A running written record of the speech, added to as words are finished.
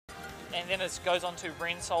and then it goes on to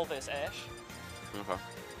RenSoul vs Ash. Okay.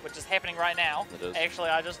 Which is happening right now. It is. Actually,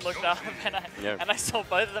 I just looked up and I saw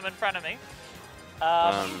both of them in front of me.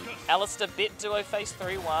 Alistair bet duo face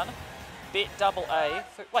 3-1. Bet double A.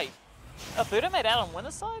 Wait, Alberto made out on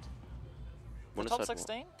winner's side? Top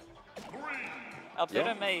 16?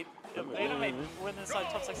 Alberto made winner's side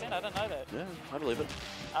top 16? I don't know that. Yeah, I believe it.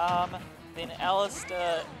 Then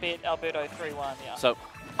Alistair bet Alberto 3-1, yeah. So,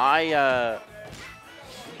 I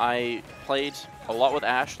played a lot with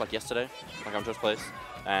Ash, like yesterday, like I'm just placed,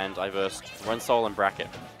 and I versed RenSoul and Bracket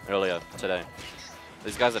earlier today.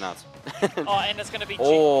 These guys are nuts. Oh, and it's going to be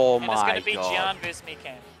Gian versus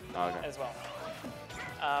Mikan as well.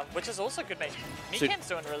 Which is also a good match. Mikan's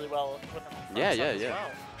doing really well with them. Yeah.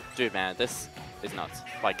 Well. Dude, man, this is nuts.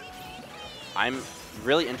 Like, I'm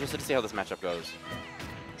really interested to see how this matchup goes.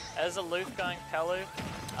 As aloof going Palu,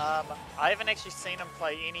 I haven't actually seen him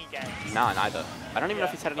play any games. Nah, neither. I don't even know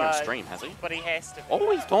if he's had any on stream, has he? But he has to be.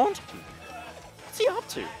 Oh, he's daunting. What's he up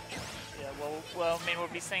to? Yeah, well, I mean, we'll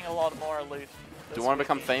be seeing a lot more aloof. Do you want to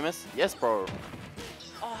become famous? Yes, bro.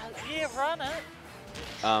 Oh, yeah, run it.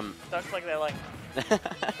 Don't click that link.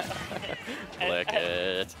 Click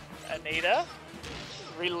it. Anita,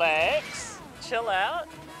 relax, chill out.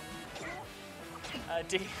 Oh,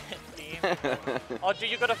 dude,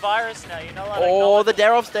 you got a virus now. You're not allowed to Oh, the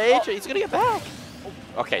dare off stage. He's gonna get back.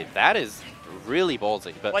 Okay, that is really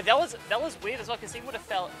ballsy. But wait, that was weird as well because he would have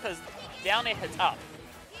fell because down air hits up.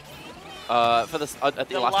 For this at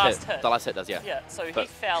the last hit. The last hit does, yeah. Yeah, so he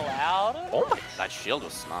fell out. Oh my! That shield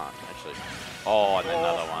was smart, actually. Oh, and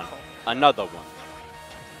another one. Another one.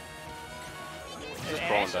 Just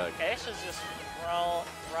crawling back. Ash is just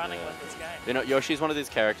running with this game. You know, Yoshi's one of these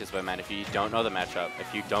characters where, man, if you don't know the matchup,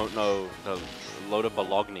 if you don't know the load of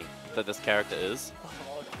bologna that this character is,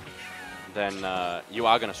 then you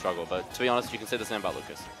are going to struggle. But to be honest, you can say the same about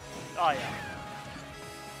Lucas. Oh, yeah.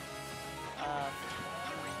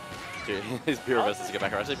 Dude, his pure versus to get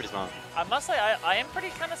back are actually pretty smart. I must say, I am pretty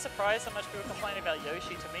kind of surprised how much people complain about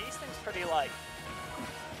Yoshi. To me, he seems pretty like,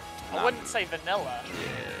 I wouldn't say vanilla.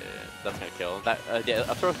 Yeah, that's going to kill. That, yeah,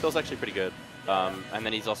 a throw kill's actually pretty good. And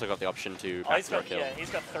then he's also got the option to back throw kill. Yeah, he's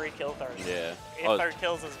got 3 kill throws. Yeah. Air throw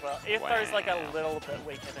kills as well. Air throw's like a little bit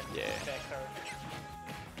weaker than back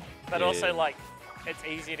throw. But also, like, it's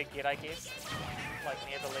easier to get, I guess, like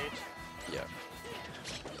near the ledge. Yeah.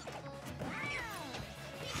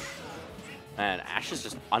 And Ash is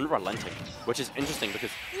just unrelenting, which is interesting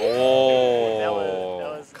because that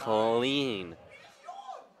was clean.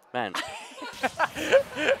 Man.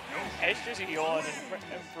 Ash just yawned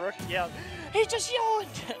and Brooke yelled, he just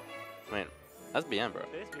yawned! Man, that's BM, bro.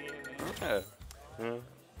 That's BM, man. Okay. Yeah.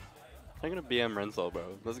 I'm gonna BM RenSoul,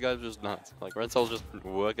 bro. This guy's just nuts. Like, RenSoul's just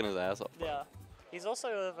working his ass off. Bro. Yeah. He's also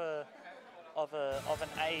of an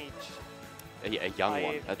age. A young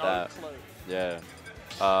one at no that. Clue. Yeah.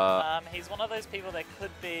 He's one of those people that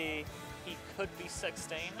he could be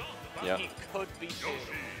 16. Yeah. He could be 30.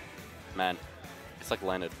 Man, it's like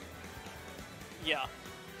Leonard. Yeah.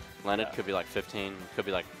 Leonard could be like 15, could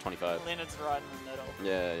be like 25. Leonard's right in the middle.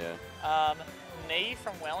 Yeah. Nee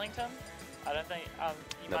from Wellington. I don't think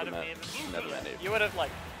you might have never met Nee. You would have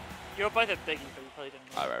you were both a biggie, but you probably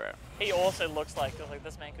didn't. Oh, right. He also looks like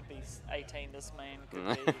this man could be 18. This man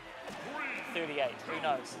could be 38. Who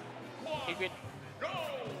knows? He could.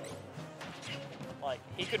 Like,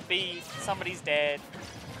 he could be somebody's dad.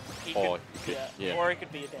 Or he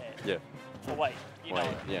could be a dad. Yeah. Oh, wait.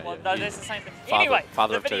 No, that's the same thing.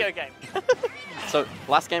 Father the of video two. game. So,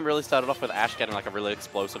 last game really started off with Ash getting like a really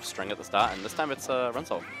explosive string at the start, and this time it's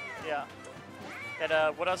RenSoul. Yeah.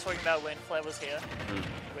 That, what I was talking about when Flat was here,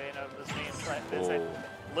 when it was me and Flat, is that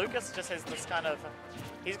Lucas just has this kind of,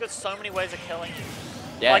 he's got so many ways of killing you.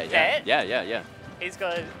 Yeah. He's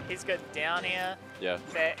got down air,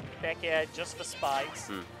 back air just for spikes.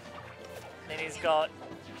 Then he's got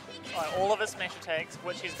all of his smash attacks,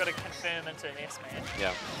 which he's got to confirm into an F smash.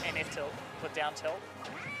 Yeah. And F tilt with down tilt.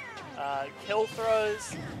 Kill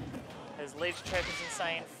throws. His ledge trap is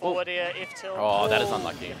insane. Forward air, F tilt. Oh, that is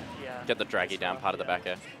unlucky. Yeah. Get the draggy down part of the back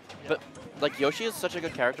air. Yeah. But like Yoshi is such a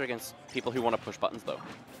good character against people who want to push buttons though.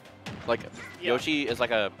 Like Yoshi is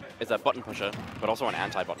like a button pusher, but also an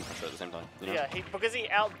anti-button pusher at the same time. You know? Yeah,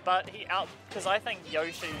 because I think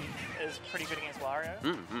Yoshi is pretty good against Wario,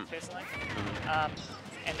 personally.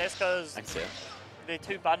 And that's because they're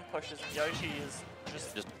 2 button pushers, and Yoshi is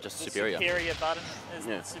just superior. Superior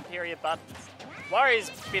buttons.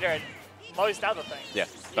 Wario's better at most other things. Yeah,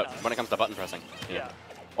 but when it comes to button pressing,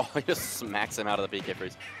 oh, he just smacks him out of the BK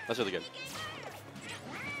freeze. That's really good.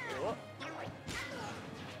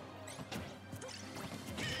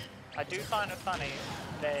 I do find it funny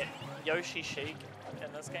that Yoshi Sheik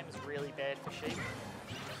in this game is really bad for Sheik.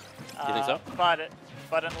 You think so?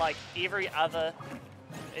 But in like every other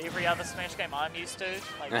Smash game I'm used to,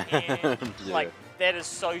 like that is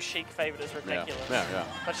so Sheik favored is ridiculous. Yeah.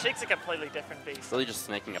 But Sheik's a completely different beast. Really just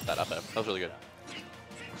snaking up that up air. That was really good.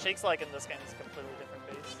 Sheik's like in this game is a completely different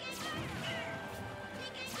beast.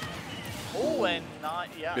 Oh, and not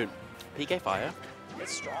yeah. Dude, PK Fire.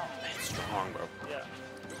 It's strong. It's strong, bro. Yeah.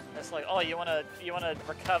 It's like, oh, you wanna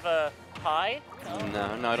recover high?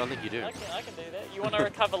 No, I don't think you do. I can do that. You wanna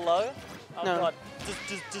recover low? Oh No. god.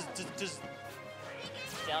 Just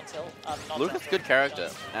down tilt. Not Luke down is a tilt, good character, down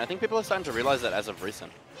tilt. and I think people are starting to realize that as of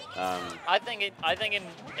recent. I think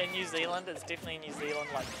in New Zealand, it's definitely a New Zealand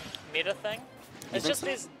like meta thing. It's just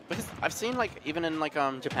this. Because I've seen like even in like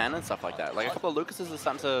Japan and stuff like that, like a couple of Lucases are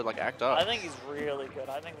starting to like act up. I think he's really good.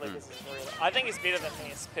 I think Lucas is really. I think he's better than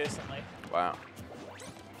Ness personally. Wow.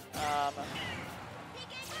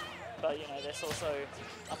 But you know, there's also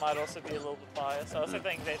I might also be a little bit biased. I also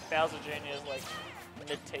think that Bowser Jr. is like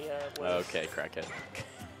mid-tier. Okay, crackhead.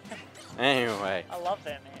 Anyway. I love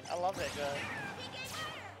that man. I love that guy.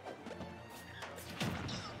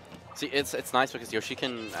 See, it's nice because Yoshi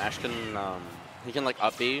Ash can, he can like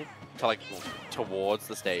up B to like towards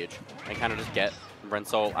the stage and kind of just get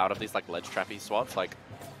RenSoul out of these like ledge trappy swaps, like,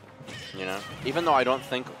 you know. Even though I don't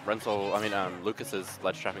think Lucas's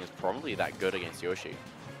ledge trapping is probably that good against Yoshi,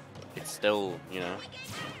 it's still, you know.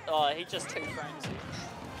 Oh, he just 2 frames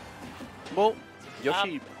you. Well,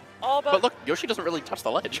 Yoshi. But look, Yoshi doesn't really touch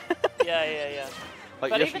the ledge. Yeah.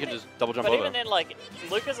 Like but Yoshi can just double jump but over. But even then, like,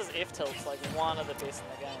 Lucas's F tilt's like one of the best in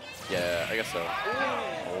the game. Yeah, I guess so. Ooh.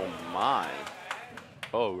 Oh my.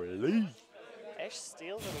 Oh really? Ash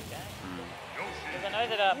steals it again. Because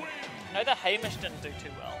I know that Hamish didn't do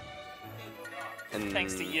too well. And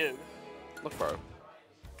thanks to you. Look, bro.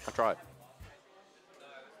 I tried.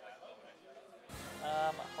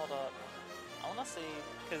 Hold up. I wanna see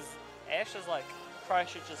because Ash is like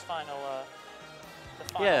Christchurch's final. The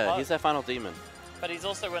final hope. He's their final demon. But he's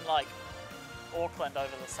also in like Auckland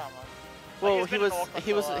over the summer. Well, like,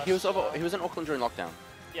 he was in Auckland during lockdown.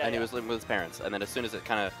 Yeah, and he was living with his parents, and then as soon as it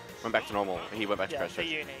kind of went back to normal, he went back to Christchurch.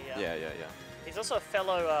 For uni, Yeah. He's also a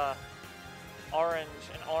fellow Orange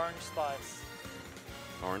Spice.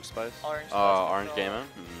 Orange Spice? Orange Spice. Orange Gamer.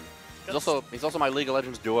 He's also my League of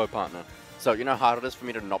Legends duo partner. So you know how hard it is for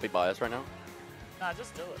me to not be biased right now? Nah,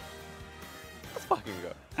 just do it. Let's fucking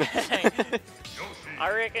go. I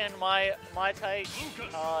reckon my take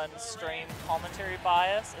on stream commentary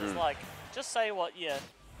bias is like, just say whatever.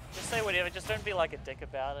 Just don't be like a dick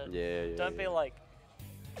about it. Yeah. Don't be like,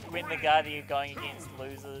 when the guy that you're going against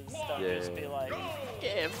loses, don't just be like,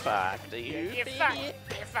 get fucked, you. Get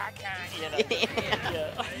fucked, you know.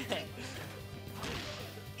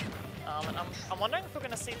 And I'm wondering if we're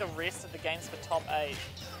going to see the rest of the games for top 8.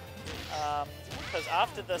 Because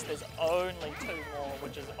after this, there's only 2 more,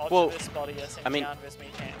 which is Ocho vs. Spottius and Gian vs.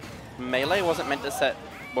 Meehan. Melee wasn't meant to start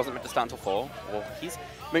until 4. Well, his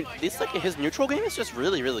neutral game is just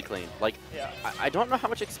really, really clean. Like, I don't know how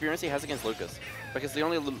much experience he has against Lucas, because the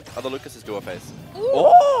only other Lucas is duo face. Ooh.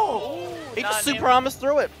 Oh! He just super armors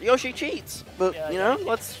through it. Yoshi cheats, but you know,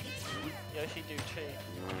 let's. Yoshi do cheat.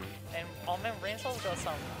 And oh man, RenSoul's got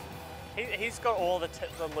some. He's got all the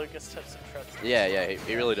Lucas tips and tricks. Yeah,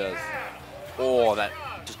 he really does. Oh, that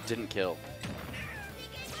just didn't kill.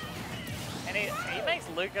 And he makes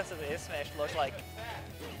Lucas' F Smash look like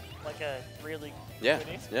a really good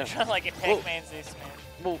F Smash. Like a Pac-Man's F Smash.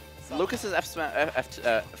 Well, Lucas's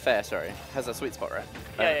fair, has a sweet spot, right?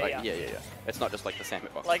 Yeah. It's not just like the same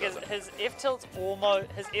hitbox. Like his F tilt's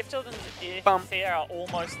almost, his F tilt and his F fair are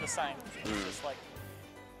almost the same. It's just like,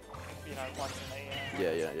 you know, once in the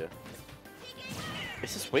Yeah.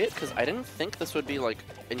 This is weird because I didn't think this would be like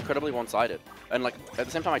incredibly one-sided, and like at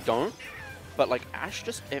the same time I don't. But like Ash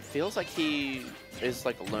it feels like he is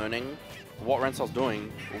like learning what RenSoul's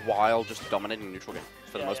doing while just dominating neutral game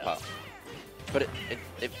for the most part. But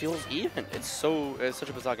it feels even. It's such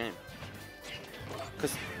a bizarre game.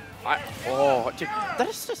 Because dude, that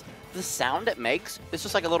is just the sound it makes. It's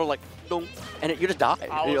just like a little like dong, and you just die.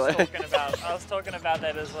 I was talking about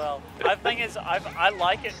that as well. I think I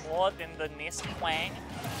like it more than the Ness Clang.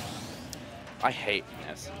 I hate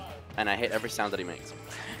Ness, and I hate every sound that he makes.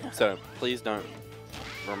 So please don't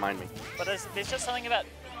remind me. But there's just something about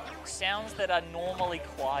sounds that are normally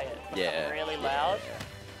quiet, really loud.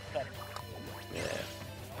 But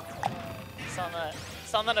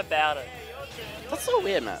something about it. That's so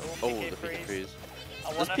weird, man. Oh, the PK Freeze.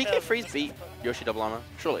 Does PK Freeze beat Yoshi Double Armor?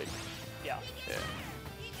 Surely. Yeah.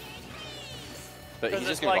 But he's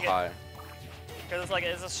just gonna go high. Because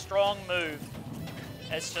it's a strong move.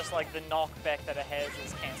 It's just like the knockback that it has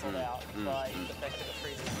is cancelled out by the fact that it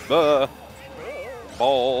freezes.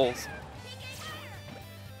 Balls.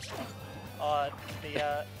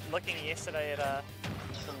 Looking yesterday at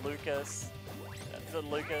the Lucas,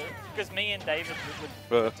 because me and David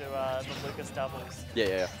would do the Lucas doubles.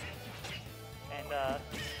 Yeah. And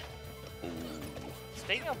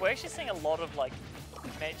speaking of, we're actually seeing a lot of like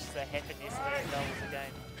matches that happened yesterday in doubles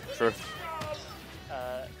again. True.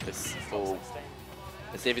 This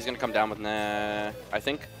Let's see if he's gonna come down with Nair. I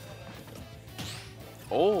think.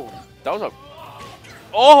 Oh, that was a.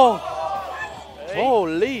 Oh! Hey.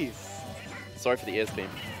 Holy! Sorry for the ear beam.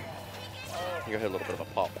 Oh. You got a little bit of a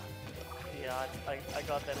pop. Yeah, I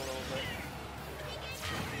got that a little bit.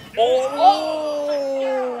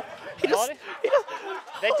 Oh!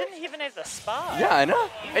 They didn't even have the spark. Yeah, I know.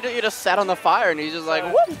 You just sat on the fire and he's just like,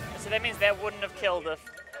 whoop! So that means that wouldn't have killed if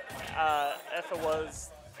it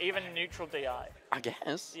was even neutral DI. I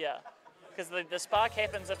guess. Yeah, because the spark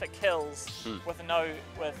happens if it kills with no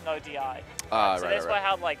DI. Ah, so right, that's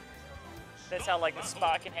right. why that's how like the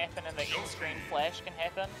spark can happen and the in-screen flash can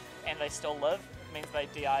happen, and they still live. It means they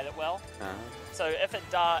DI'd it well. So if they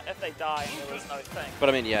die and there was no thing. But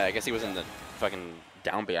I mean, yeah, I guess he was in the fucking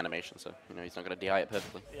down B animation, so you know he's not gonna DI it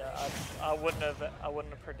perfectly. Yeah, I wouldn't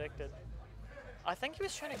have predicted. I think he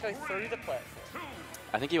was trying to go through the platform.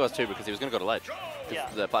 I think he was too because he was gonna go to ledge. Yeah.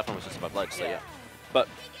 The platform was just above ledge, so yeah. But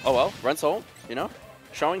oh well, RenSoul, you know,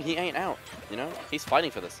 showing he ain't out. You know, he's fighting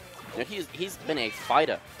for this. You know, he's been a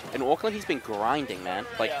fighter. In Auckland, he's been grinding, man.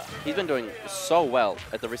 Like he's been doing so well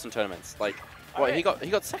at the recent tournaments. Like, well, he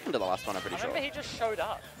got second to the last one, I'm pretty sure. I remember he just showed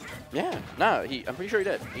up. Yeah, no, I'm pretty sure he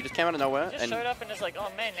did. He just came out of nowhere. He just showed up and it's like, oh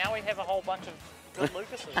man, now we have a whole bunch of good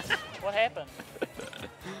Lucases. What happened?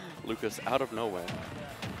 Lucas out of nowhere.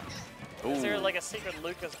 Yeah. Is there like a secret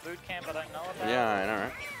Lucas boot camp I don't know about? Yeah, I know,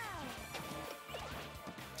 right?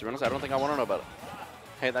 To be honest, I don't think I want to know about it.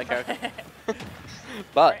 Hate that character.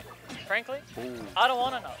 But frankly, I don't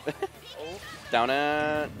want to know. down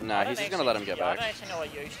air, nah, he's just gonna let him get back. I don't actually know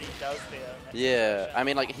what Yoshi does there. Yeah, I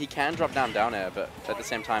mean, like he can drop down air, but at the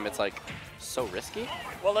same time, it's like so risky.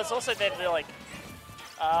 Well, it's also that they're like,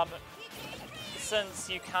 since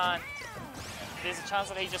you can't, there's a chance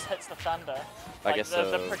that he just hits the thunder. Like I guess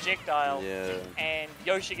the projectile, and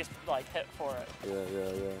Yoshi gets like hit for it.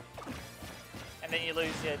 Yeah. And then you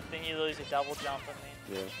lose your double jump, and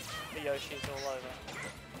then the Yoshi's all over.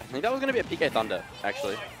 I think that was gonna be a PK Thunder,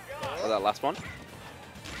 actually. Or that last one.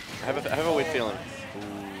 I have a weird feeling. Ooh.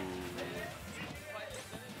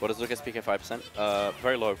 What does Lucas PK 5%?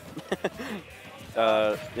 Very low.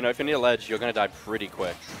 You know, if you're near ledge, you're gonna die pretty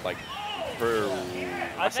quick. Like,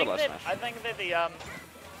 I think that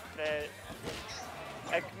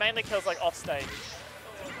it mainly kills like off stage,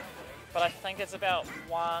 but I think it's about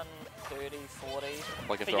 130, 40.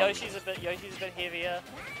 Like but Yoshi's a bit heavier.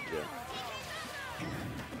 Yeah.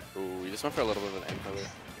 Ooh, you just went for a little bit of an aim there.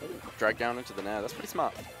 Drag down into the nair. That's pretty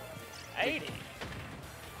smart. 80.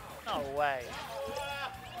 No way.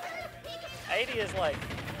 80 is like.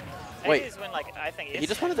 80 Wait. is when like I think he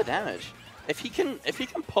just wanted the damage. If he can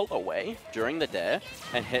pull away during the dare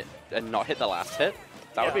and not hit the last hit,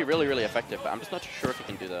 that would be really, really effective. But I'm just not sure if he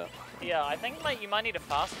can do that. Yeah, I think like you might need to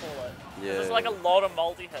fast ball it. Yeah. There's like a lot of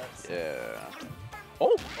multi hits. Yeah.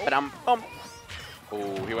 Oh,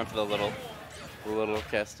 oh, he went for the little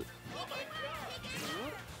cast.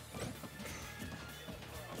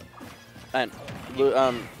 And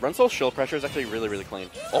RenSoul's shield pressure is actually really, really clean.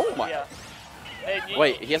 Oh my! Yeah.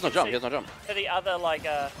 Wait, he has no jump. He has no jump. For the other like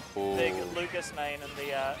big Lucas main in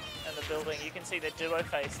the building, you can see the duo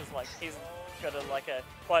face is like he's got a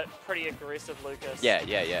quite pretty aggressive Lucas. Yeah,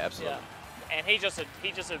 absolutely. Yeah. And he just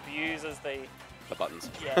abuses the buttons.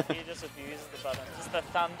 Yeah, he just abuses the buttons. It's the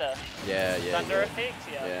thunder. Yeah. Thunder effect.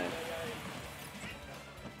 Yeah.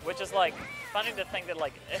 Which is like funny to think that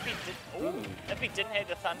like if he didn't have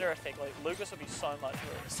the thunder effect, like Lucas would be so much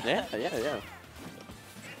worse. Yeah.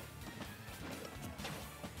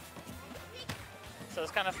 So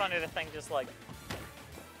it's kind of funny to think just like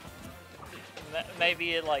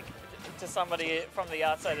maybe like to somebody from the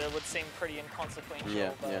outside it would seem pretty inconsequential.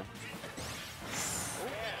 Yeah.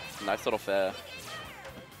 Nice little fair.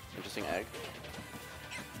 Interesting egg.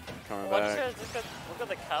 Coming back. Look at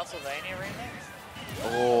the Castlevania remix.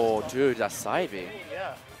 Oh, dude, that's side B.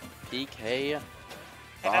 Yeah. PK.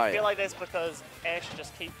 And I feel like that's because Ash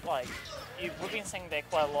just keep like we've been seeing that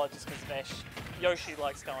quite a lot just because Ash Yoshi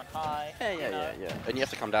likes going high. Yeah. And you have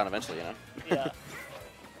to come down eventually, you know. Yeah.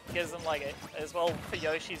 Gives them like as well for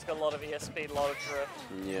Yoshi. He's got a lot of air speed, a lot of drift.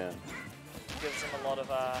 Yeah. Gives him a lot of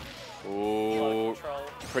Ooh,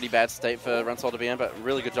 pretty bad state for RenSoul to be in, but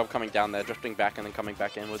really good job coming down there, drifting back and then coming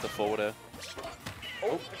back in with the forward air.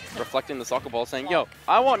 Oh, reflecting the soccer ball, saying, yo,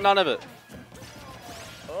 I want none of it.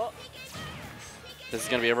 Oh. This is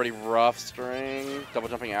going to be a really rough string. Double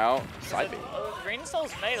jumping out. Side B.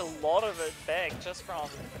 RenSoul's made a lot of it back just from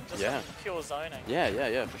pure zoning.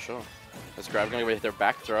 Yeah, for sure. This grab going to hit their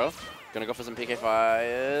back throw. Going to go for some PK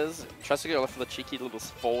fires. Tries to go for the cheeky little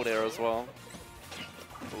forward air as well.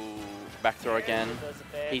 Ooh, back throw again.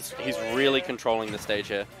 He's really controlling the stage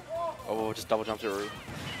here. Oh, just double jump through.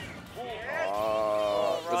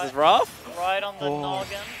 Oh, right, this is rough. Right on the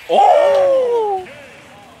noggin. Oh!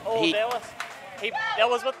 That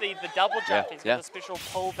was with the double jump. He's got a special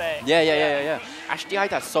pullback. Yeah. Ash DI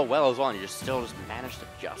does so well as well, and you still just managed to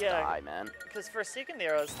die, man. Because for a second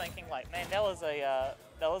there, I was thinking like, man, that was a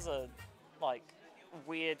like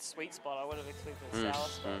weird sweet spot. I would have expected a sour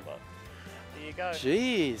spot, but there you go.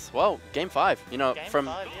 Jeez. Well, game 5. You know, Game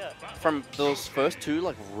 5, from those first two,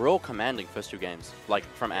 like real commanding first two games, like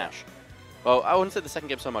from Ash. Well, I wouldn't say the second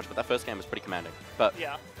game so much, but that first game was pretty commanding. But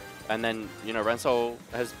and then you know, RenSoul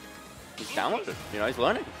he's downloaded. You know, he's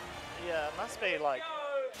learning. Yeah, it must be like,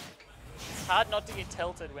 it's hard not to get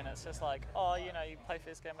tilted when it's just like, oh, you know, you play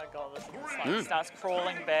first game, I got this, and it's like starts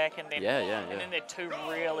crawling back, and then and then they're two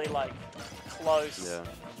really like close. Yeah.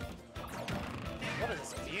 What is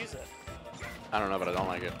this music? I don't know, but I don't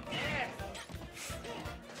like it.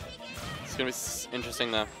 It's gonna be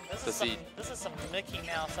interesting though to see. This is some Mickey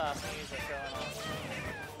Mouse ass music going on.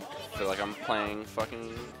 I feel like I'm playing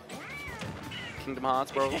fucking Kingdom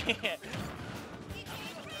Hearts, bro.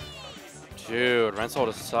 Dude, RenSoul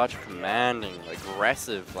is such commanding,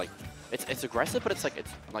 aggressive. Like, it's aggressive, but it's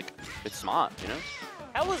smart, you know.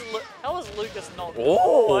 How was Lucas not?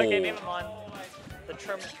 Oh, okay, never mind. The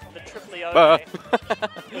triply O. I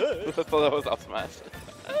thought that was up smash.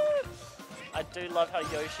 I do love how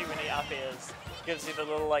Yoshi, when he up airs, gives you the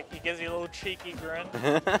little he gives you a little cheeky grin.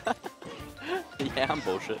 Yeah, I'm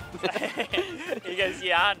bullshit. He goes,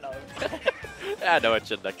 yeah, I know. I know it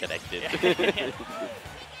shouldn't have connected.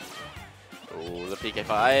 Oh, the PK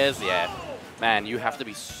fires, yeah. Man, you have to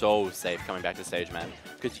be so safe coming back to stage, man.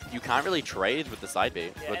 Because you can't really trade with the side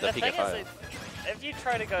B, with the PK fire. If you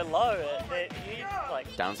try to go low, you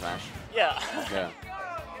like... Down smash. Yeah.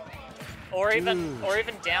 Or even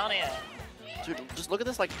down air. Dude, just look at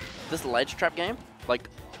this, like, this ledge trap game. Like,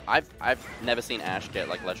 I've never seen Ash get,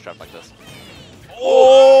 like, ledge trap like this.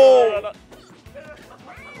 Oh!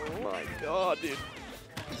 Oh my god, dude.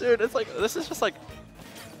 Dude, it's like, this is just like,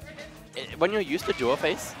 when you're used to duo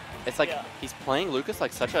face, it's like, he's playing Lucas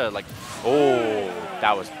like such a, like, oh,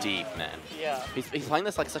 that was deep, man. Yeah. He's playing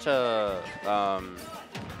this like such a,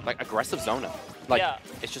 like, aggressive zoner. Like,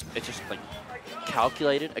 it's just like,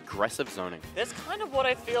 calculated, aggressive zoning. That's kind of what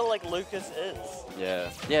I feel like Lucas is.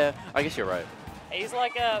 Yeah, I guess you're right. He's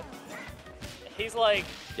like,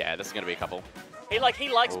 yeah, this is gonna be a couple. He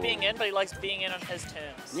likes being in, but he likes being in on his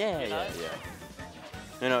terms. Yeah.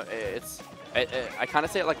 You know, I kind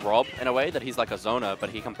of say it like Rob in a way, that he's like a zoner, but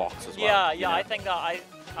he can box as well. Yeah, you know? I think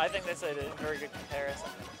that's a very good comparison.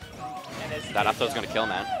 And that up throw's gonna kill,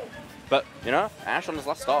 man. But you know, Ash on his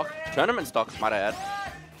last stock, tournament stock, might I add.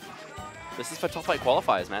 This is for top 8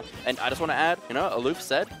 qualifiers, man. And I just want to add, you know, Aloof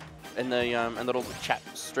said in the little chat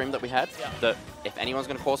stream that we had that if anyone's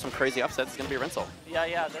gonna cause some crazy upsets, it's gonna be RenSoul.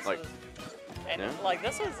 Yeah. This is, and like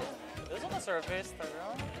this is almost a reverse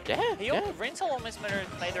 3-0. Yeah. RenSoul almost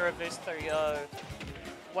made a reverse 3-0.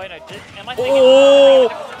 Wait, no, am I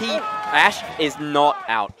thinking? Ash is not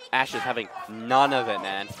out. Ash is having none of it,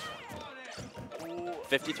 man.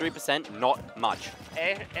 53%, not much.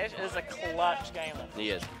 Ash is a clutch gamer.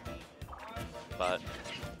 He is. But,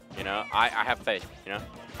 you know, I have faith, you know.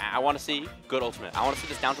 I want to see good ultimate. I want to see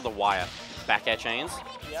this down to the wire. Back air chains.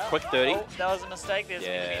 Yeah. Quick 30. Oh, that was a mistake. There's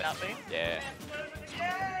going to be an up B. Yeah.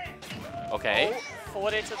 Okay. Oh,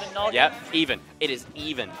 forward air to the noggin. Yep, even. It is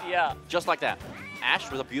even. Yeah. Just like that. Ash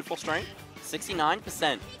with a beautiful string.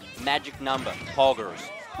 69%. Magic number. Poggers.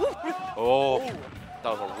 Oh.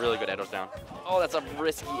 That was a really good air dodge down. Oh, that's a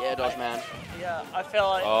risky air dodge, man. Yeah, I feel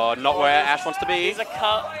like... Oh, not where Ash wants to be.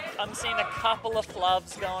 I'm seeing a couple of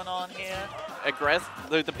flubs going on here.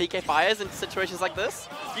 The PK fires in situations like this.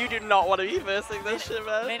 You do not want to be versing this shit,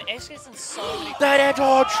 man. Man, Ash gets in so many... That air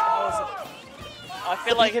dodge! I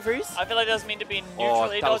feel like that was meant to be neutral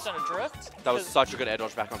air dodge on a drift. That was such a good air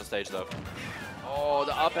dodge back onto stage, though. Oh,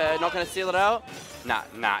 the up air, not going to seal it out? Nah,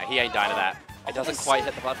 he ain't dying to that. It doesn't quite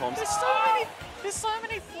hit the platforms. There's so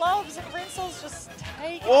many flubs and RenSoul's just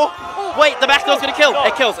taking. Oh, wait, the back throw's gonna kill.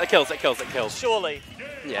 It kills. Surely.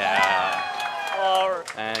 Yeah. Oh,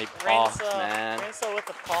 And he popped, man. RenSoul with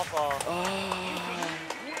the pop-off.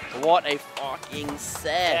 What a fucking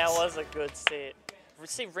set. That was a good set.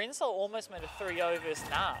 See, RenSoul almost made a 3-0 versus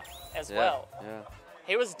Nah as well. Yeah.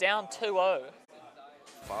 He was down 2-0.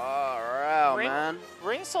 Far out, man.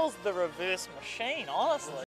 RenSoul's the reverse machine, honestly.